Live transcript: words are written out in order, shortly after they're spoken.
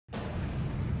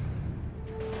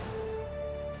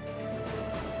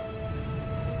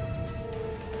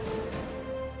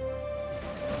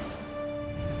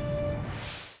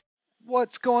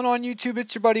What's going on YouTube?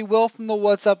 It's your buddy Will from the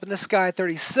What's Up in the Sky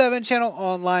 37 channel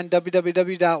online,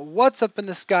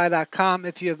 www.whatsuppinthesky.com.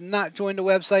 If you have not joined the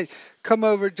website, come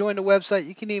over, join the website.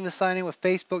 You can even sign in with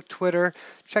Facebook, Twitter,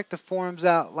 check the forums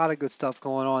out. A lot of good stuff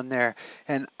going on there.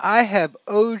 And I have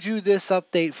owed you this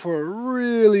update for a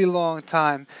really long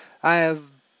time. I have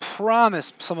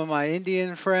promised some of my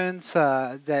Indian friends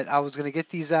that I was going to get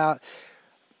these out.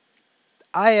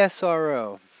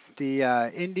 ISRO, the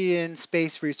Indian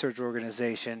Space Research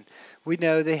Organization, we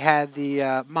know they had the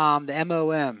the MOM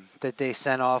that they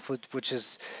sent off, which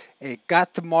is it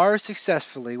got to Mars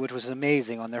successfully, which was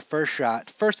amazing on their first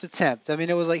shot, first attempt. I mean,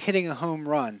 it was like hitting a home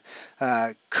run.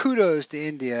 Kudos to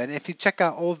India, and if you check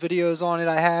out old videos on it,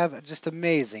 I have just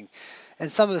amazing.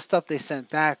 And some of the stuff they sent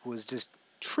back was just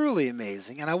truly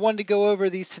amazing. And I wanted to go over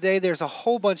these today. There's a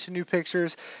whole bunch of new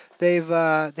pictures. They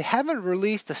haven't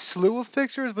released a slew of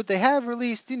pictures, but they have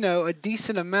released, a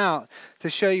decent amount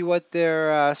to show you what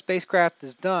their spacecraft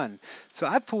has done. So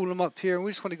I pulled them up here, and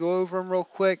we just want to go over them real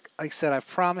quick. Like I said, I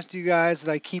promised you guys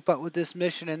that I keep up with this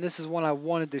mission, and this is one I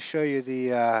wanted to show you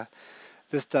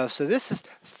this stuff. So this is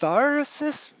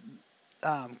Phobos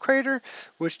crater,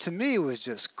 which to me was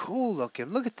just cool looking.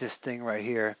 Look at this thing right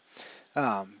here.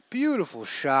 Beautiful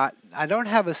shot. I don't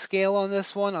have a scale on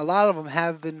this one. A lot of them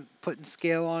have been putting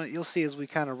scale on it. You'll see as we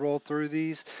kind of roll through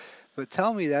these. But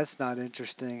tell me that's not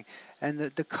interesting. And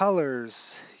the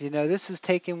colors, this is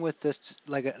taken with this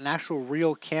like an actual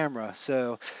real camera.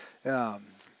 So, not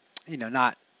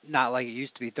like it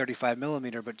used to be 35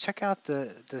 millimeter. But check out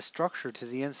the structure to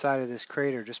the inside of this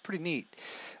crater. Just pretty neat.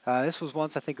 This was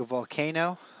once, I think, a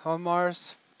volcano on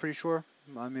Mars. Pretty sure.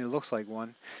 I mean, it looks like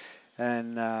one.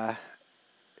 And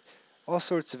all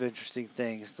sorts of interesting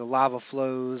things, the lava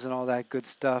flows and all that good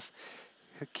stuff.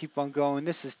 Keep on going.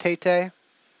 This is Tete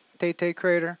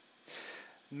Crater.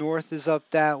 North is up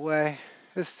that way.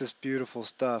 This is just beautiful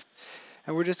stuff.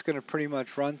 And we're just going to pretty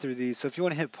much run through these. So if you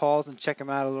want to hit pause and check them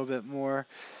out a little bit more.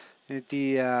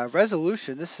 The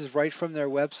resolution, this is right from their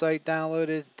website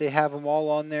downloaded. They have them all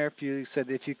on there. If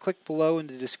you click below in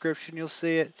the description, you'll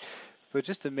see it. But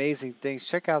just amazing things.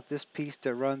 Check out this piece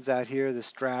that runs out here, the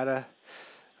strata.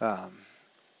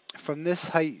 From this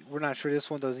height, we're not sure.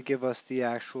 This one doesn't give us the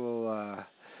actual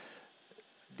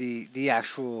the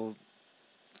actual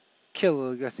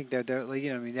I think they're like,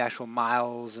 the actual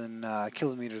miles and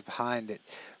kilometers behind it.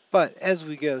 But as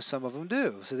we go, some of them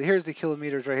do. So here's the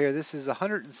kilometers right here. This is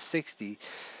 160.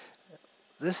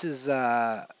 This is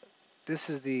the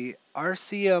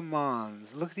Arcia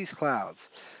Mons. Look at these clouds.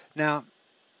 Now,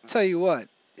 I'll tell you what.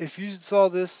 If you saw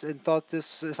this and thought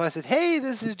this, if I said, hey,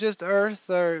 this is just Earth,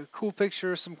 or a cool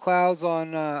picture of some clouds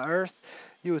on Earth,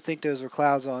 you would think those were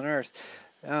clouds on Earth.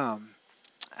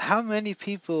 How many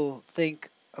people think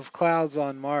of clouds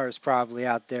on Mars probably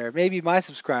out there? Maybe my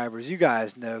subscribers, you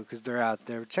guys know because they're out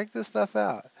there. Check this stuff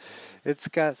out. It's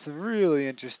got some really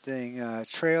interesting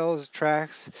trails,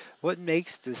 tracks. What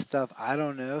makes this stuff? I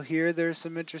don't know. Here there's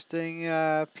some interesting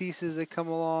pieces that come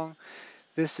along.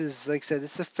 This is, like I said,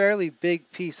 this is a fairly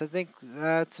big piece. I think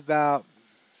that's about,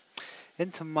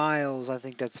 into miles, I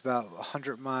think that's about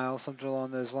 100 miles, something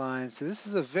along those lines. So this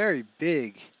is a very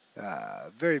big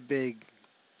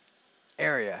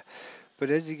area. But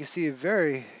as you can see, a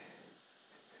very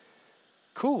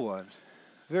cool one.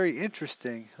 Very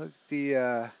interesting. Look at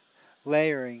the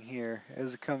layering here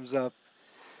as it comes up.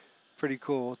 Pretty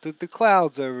cool. The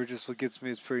clouds over just what gets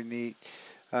me. It's pretty neat.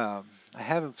 I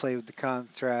haven't played with the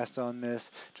contrast on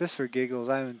this just for giggles.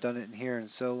 I haven't done it in here in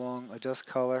so long. Adjust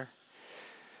color.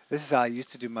 This is how I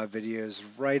used to do my videos,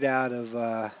 right out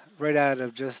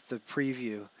of just the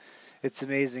preview. It's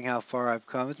amazing how far I've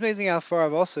come. It's amazing how far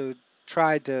I've also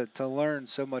tried to learn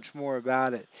so much more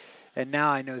about it. And now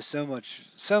I know so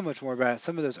much more about it.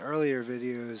 Some of those earlier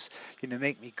videos,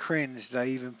 make me cringe that I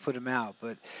even put them out.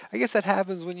 But I guess that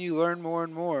happens when you learn more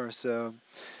and more. So.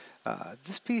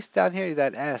 This piece down here,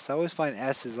 that S, I always find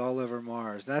S's all over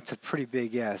Mars. That's a pretty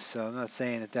big S, so I'm not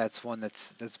saying that that's one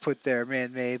that's put there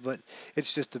man-made, but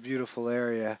it's just a beautiful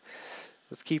area.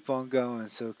 Let's keep on going.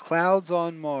 So clouds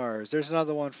on Mars. There's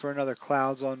another one for another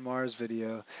clouds on Mars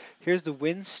video. Here's the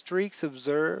wind streaks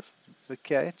observed.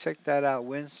 Okay, check that out,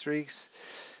 wind streaks.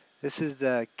 This is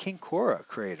the Kincora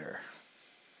crater.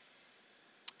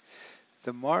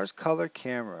 The Mars color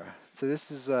camera. So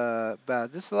this is a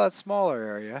lot smaller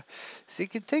area. So you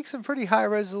can take some pretty high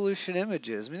resolution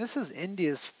images. I mean, this is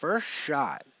India's first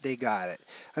shot. They got it.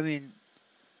 I mean,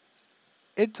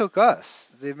 it took us,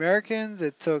 the Americans,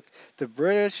 it took the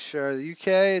British or the UK,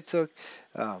 it took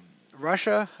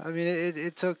Russia. I mean,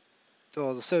 it took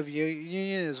well, the Soviet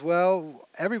Union as well.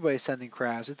 Everybody's sending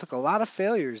crafts. It took a lot of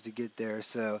failures to get there.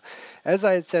 So, as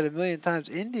I had said a million times,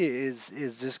 India is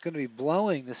just going to be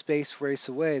blowing the space race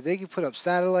away. They can put up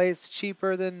satellites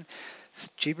cheaper than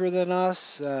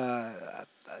us.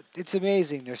 It's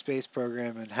amazing their space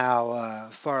program and how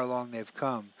far along they've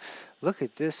come. Look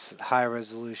at this high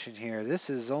resolution here. This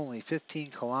is only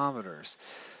 15 kilometers.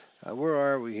 Where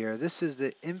are we here? This is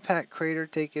the impact crater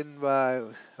taken by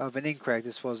of an incorrect.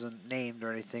 This wasn't named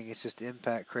or anything. It's just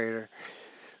impact crater.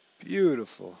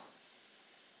 Beautiful.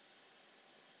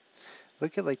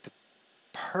 Look at like the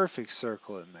perfect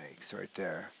circle it makes right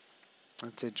there.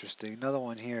 That's interesting. Another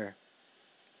one here.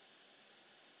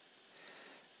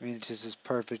 I mean, it's just as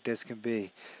perfect as can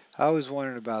be. I always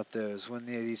wondered about those when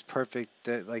these perfect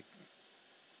that like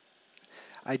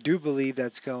I do believe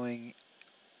that's going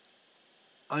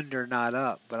under, not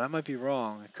up, but I might be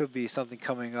wrong. It could be something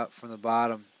coming up from the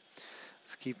bottom.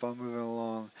 Let's keep on moving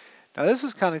along. Now this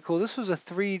was kind of cool. This was a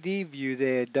 3D view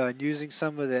they had done using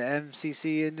some of the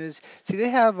MCC images. See, they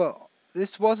have a.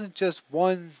 This wasn't just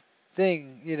one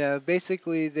thing. You know,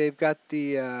 basically they've got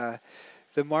the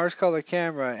Mars color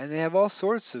camera, and they have all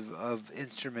sorts of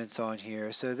instruments on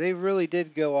here. So they really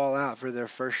did go all out for their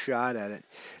first shot at it.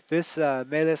 This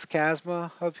Meles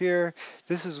Chasma up here,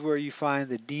 this is where you find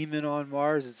the demon on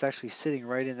Mars. It's actually sitting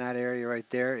right in that area right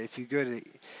there. If you go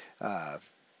to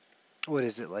what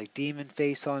is it, like demon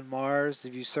face on Mars,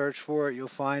 if you search for it you'll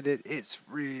find it. It's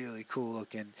really cool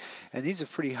looking, and these are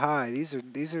pretty high. These are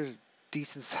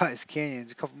decent sized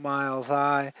canyons, a couple miles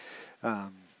high.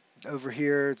 um, Over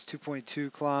here it's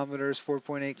 2.2 kilometers,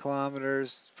 4.8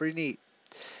 kilometers, pretty neat.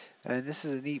 And this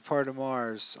is a neat part of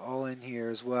Mars all in here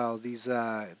as well. These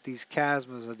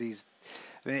chasms are these,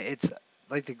 I mean, it's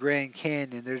like the Grand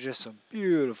Canyon. There's just some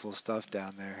beautiful stuff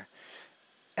down there.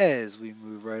 As we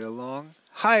move right along,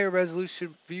 higher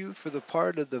resolution view for the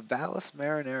part of the Valles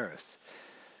Marineris.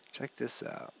 Check this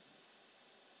out.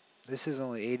 This is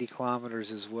only 80 kilometers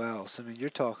as well. So I mean,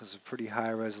 you're talking some pretty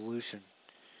high resolution.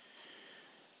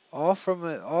 All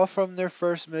from their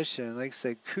first mission. Like I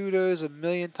said, kudos a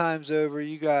million times over.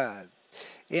 You got.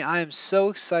 I am so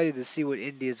excited to see what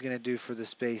India is going to do for the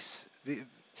space.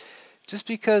 Just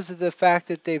because of the fact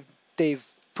that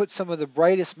they've put some of the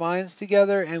brightest minds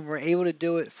together and were able to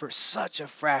do it for such a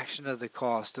fraction of the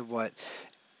cost of what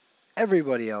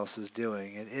everybody else is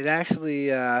doing. It actually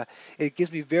it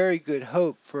gives me very good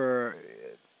hope for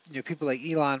people like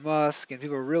Elon Musk and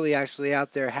people who are really actually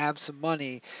out there, have some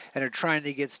money and are trying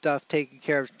to get stuff taken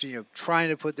care of. Trying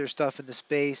to put their stuff into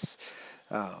space.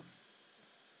 Um,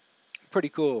 Pretty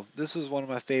cool. This was one of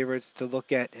my favorites to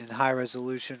look at in high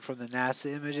resolution from the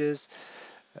NASA images.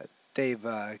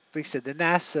 Like I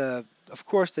said, of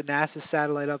course, the NASA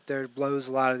satellite up there blows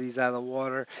a lot of these out of the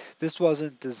water. This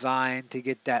wasn't designed to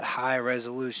get that high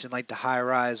resolution like the high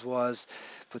rise was,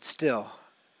 but still,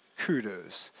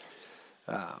 kudos.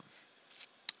 Um,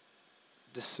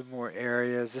 just some more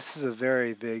areas. This is a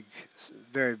very big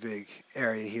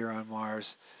area here on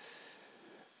Mars.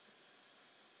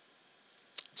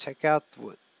 Check out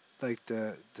what, like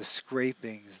the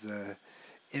scrapings, the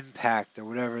impact or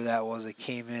whatever that was that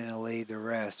came in and laid the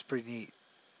rest. Pretty neat.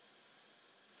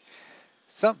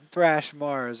 Something thrashed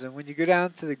Mars, and when you go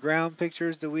down to the ground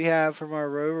pictures that we have from our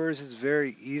rovers, it's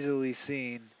very easily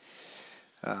seen.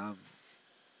 Um,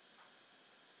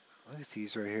 Look at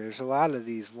these right here. There's a lot of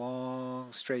these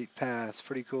long straight paths.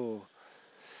 Pretty cool.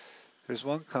 There's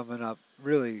one coming up.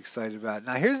 Really excited about it.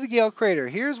 Now here's the Gale Crater.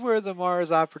 Here's where the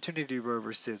Mars Opportunity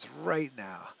rover sits right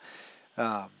now.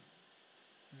 Um,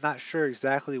 Not sure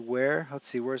exactly where. Let's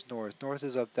see, where's north? North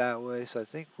is up that way, so I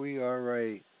think we are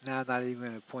right. Now, not even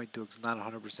going to point to it because I'm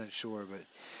not 100% sure, but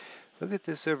look at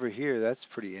this over here. That's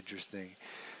pretty interesting.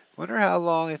 Wonder how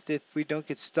long, if we don't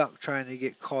get stuck trying to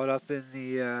get caught up in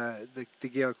the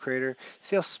Gale Crater.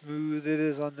 See how smooth it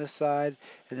is on this side?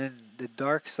 And then the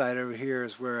dark side over here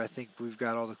is where I think we've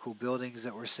got all the cool buildings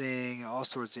that we're seeing, all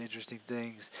sorts of interesting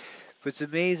things. But it's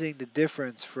amazing the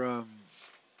difference from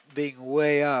being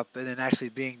way up and then actually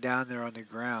being down there on the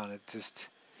ground. It just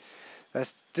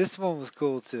this one was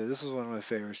cool too. This was one of my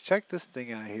favorites. Check this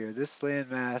thing out here. This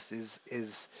landmass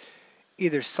is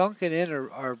either sunken in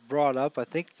or brought up. I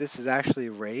think this is actually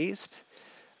raised.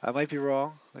 I might be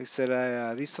wrong. Like I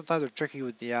said, these sometimes are tricky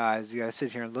with the eyes. You gotta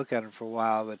sit here and look at them for a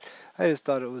while. But I just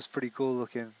thought it was pretty cool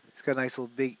looking. It's got a nice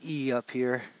little big E up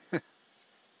here.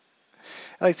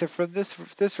 Like I said, from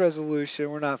this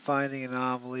resolution, we're not finding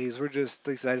anomalies. We're just,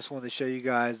 like I said, I just wanted to show you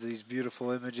guys these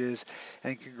beautiful images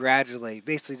and congratulate.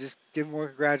 Basically, just give more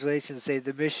congratulations and say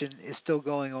the mission is still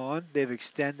going on. They've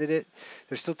extended it.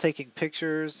 They're still taking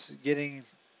pictures, getting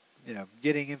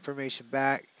information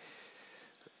back.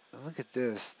 Look at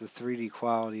this, the 3D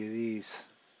quality of these.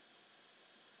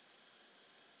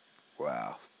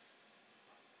 Wow.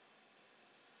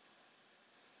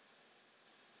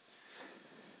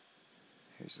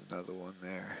 Here's another one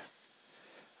there.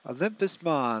 Olympus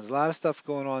Mons, a lot of stuff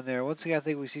going on there. Once again, I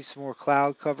think we see some more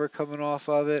cloud cover coming off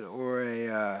of it, or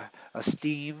a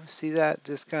steam. See that?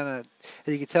 Just kind of,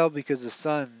 you can tell because the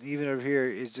sun, even over here,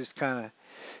 is just kind of.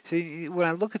 See, when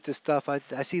I look at this stuff, I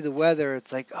see the weather.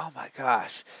 It's like, oh my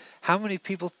gosh, how many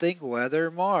people think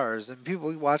weather Mars? And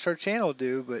people who watch our channel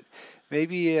do, but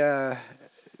maybe now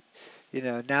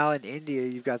in India,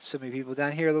 you've got so many people.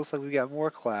 Down here, it looks like we've got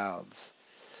more clouds.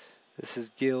 This is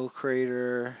Gale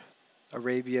Crater,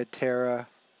 Arabia Terra.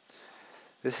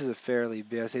 This is a fairly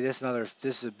big. I say this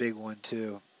is a big one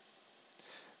too.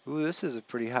 Ooh, this is a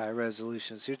pretty high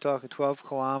resolution. So you're talking 12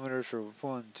 kilometers for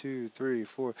 1, 2, 3,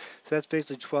 4. So that's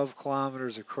basically 12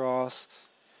 kilometers across.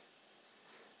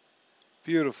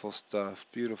 Beautiful stuff.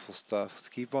 Beautiful stuff. Let's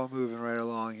keep on moving right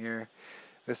along here.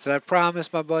 Listen, I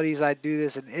promised my buddies I'd do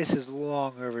this, and this is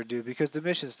long overdue because the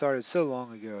mission started so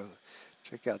long ago.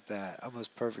 Check out that.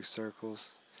 Almost perfect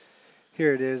circles.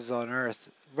 Here it is on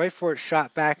Earth. Right before it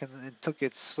shot back and took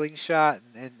its slingshot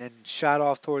and shot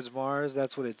off towards Mars,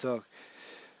 that's what it took.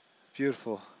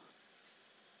 Beautiful.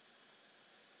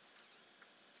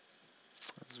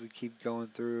 As we keep going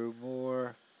through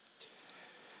more.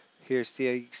 Here,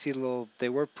 see, you see they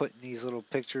were putting these little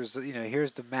pictures,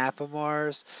 here's the map of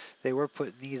Mars. They were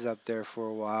putting these up there for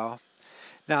a while.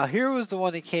 Now, here was the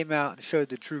one that came out and showed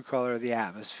the true color of the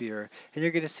atmosphere. And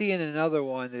you're going to see in another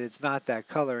one that it's not that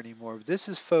color anymore. But this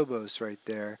is Phobos right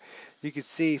there. You can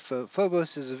see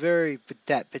Phobos is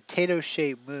that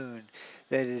potato-shaped moon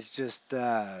that is just,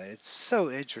 it's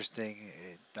so interesting.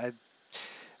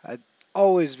 I've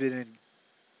always been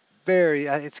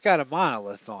it's got a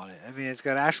monolith on it. I mean, it's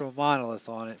got an actual monolith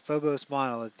on it. Phobos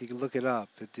monolith. You can look it up.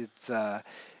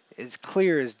 It's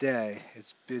clear as day.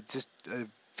 It's just a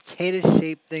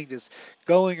potato-shaped thing just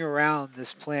going around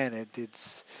this planet.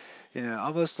 It's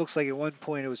almost looks like at one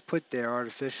point it was put there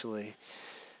artificially.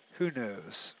 Who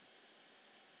knows?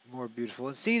 More beautiful.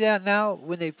 And see that now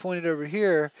when they point it over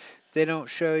here, they don't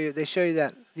show you. They show you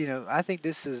that I think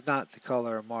this is not the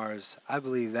color of Mars. I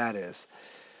believe that is.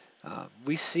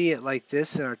 We see it like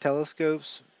this in our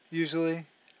telescopes usually.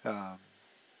 Um,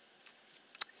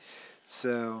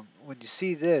 so when you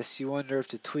see this, you wonder if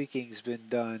the tweaking's been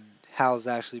done, how it's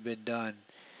actually been done.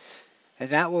 And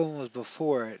that one was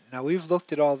before it. Now we've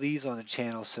looked at all these on the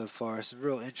channel so far. Some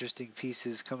real interesting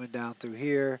pieces coming down through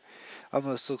here.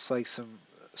 Almost looks like some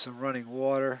running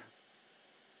water.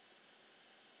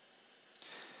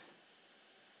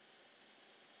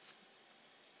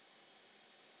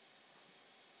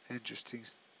 Interesting,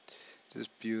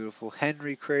 just beautiful.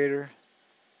 Henry Crater.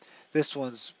 This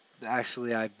one's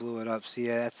actually I blew it up. See,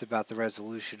 that's about the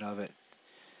resolution of it.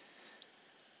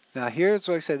 Now here's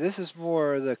what I said. This is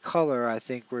more the color I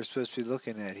think we're supposed to be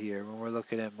looking at here when we're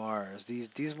looking at Mars.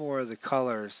 These more of the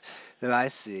colors that I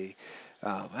see,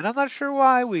 and I'm not sure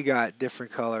why we got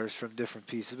different colors from different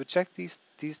pieces. But check these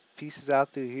pieces out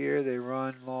through here. They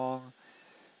run long.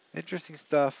 Interesting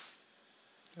stuff.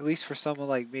 At least for someone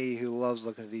like me who loves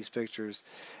looking at these pictures.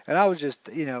 And I was just,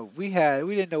 we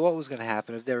didn't know what was going to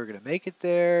happen, if they were going to make it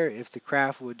there, if the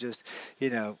craft would just,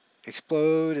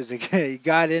 explode as it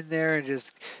got in there and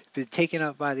just be taken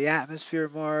up by the atmosphere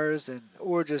of Mars,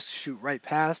 or just shoot right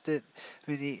past it.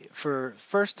 I mean, for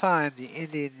first time, the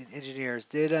Indian engineers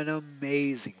did an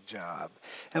amazing job.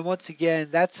 And once again,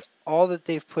 that's all that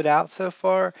they've put out so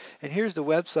far. And here's the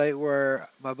website where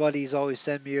my buddies always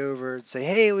send me over and say,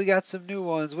 hey, we got some new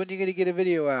ones. When are you going to get a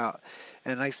video out?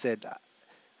 And like I said,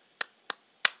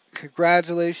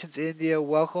 congratulations, India.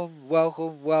 Welcome,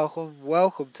 welcome, welcome,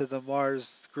 welcome to the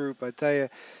Mars group. I tell you,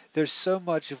 there's so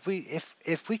much.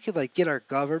 If we could like get our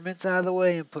governments out of the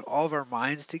way and put all of our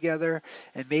minds together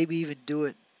and maybe even do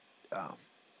it um,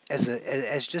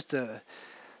 as just a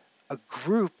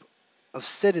group of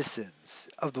citizens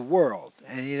of the world,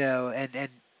 and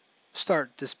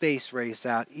start the space race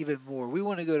out even more. We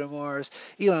want to go to Mars.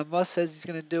 Elon Musk says he's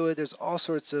going to do it. There's all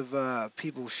sorts of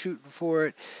people shooting for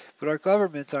it, but our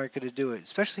governments aren't going to do it,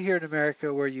 especially here in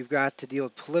America where you've got to deal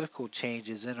with political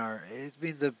changes in our. I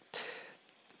mean,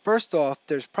 first off,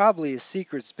 there's probably a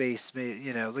secret space.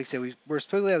 Like I said, we're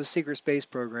supposed to have a secret space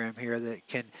program here that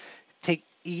can take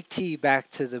ET back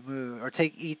to the moon or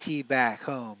take ET back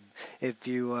home. If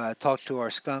you talk to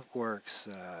our skunk works,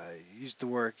 used to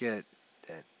work at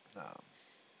um,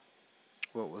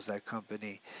 what was that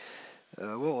company?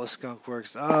 What was Skunk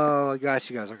Works? Oh gosh,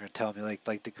 you guys aren't gonna tell me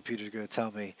like the computer's gonna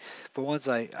tell me. But once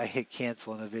I hit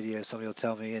cancel on a video, somebody will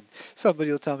tell me, and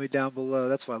somebody will tell me down below.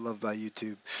 That's what I love about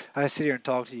YouTube. I sit here and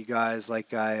talk to you guys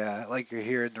like like you're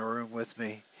here in the room with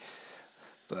me.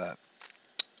 But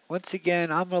once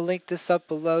again, I'm gonna link this up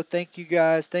below. Thank you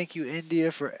guys. Thank you,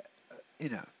 India, for you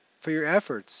know, for your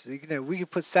efforts. You know, we can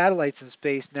put satellites in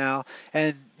space now,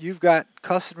 and you've got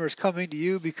customers coming to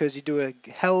you because you do a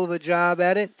hell of a job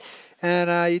at it,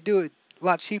 and you do it a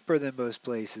lot cheaper than most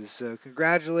places. So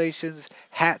congratulations,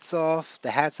 hats off. The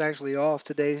hat's actually off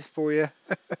today for you.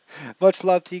 Much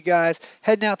love to you guys.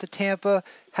 Heading out to Tampa.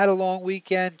 Had a long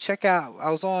weekend. Check out.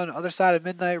 I was on Other Side of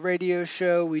Midnight radio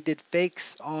show. We did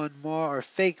fakes on Mars, or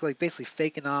fake, like basically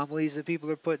fake anomalies that people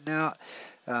are putting out.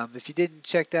 If you didn't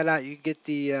check that out, you can get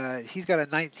the. He's got a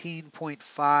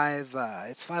 19.5.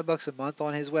 It's $5 a month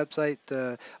on his website,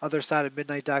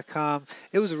 othersideofmidnight.com.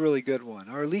 It was a really good one,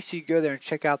 or at least you go there and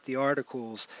check out the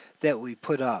articles that we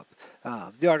put up.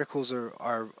 The articles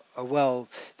are well.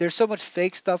 There's so much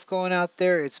fake stuff going out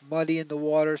there. It's muddy in the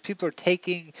waters. People are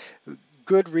taking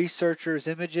good researchers'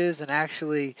 images and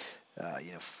actually,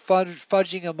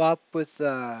 fudging them up with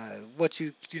what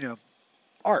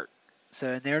art. So,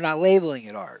 and they're not labeling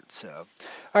it art. So, all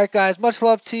right, guys, much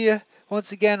love to you.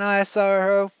 Once again,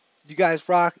 ISRO. You guys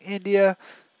rock. India.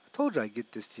 I told you I'd get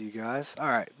this to you guys. All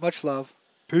right, much love.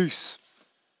 Peace.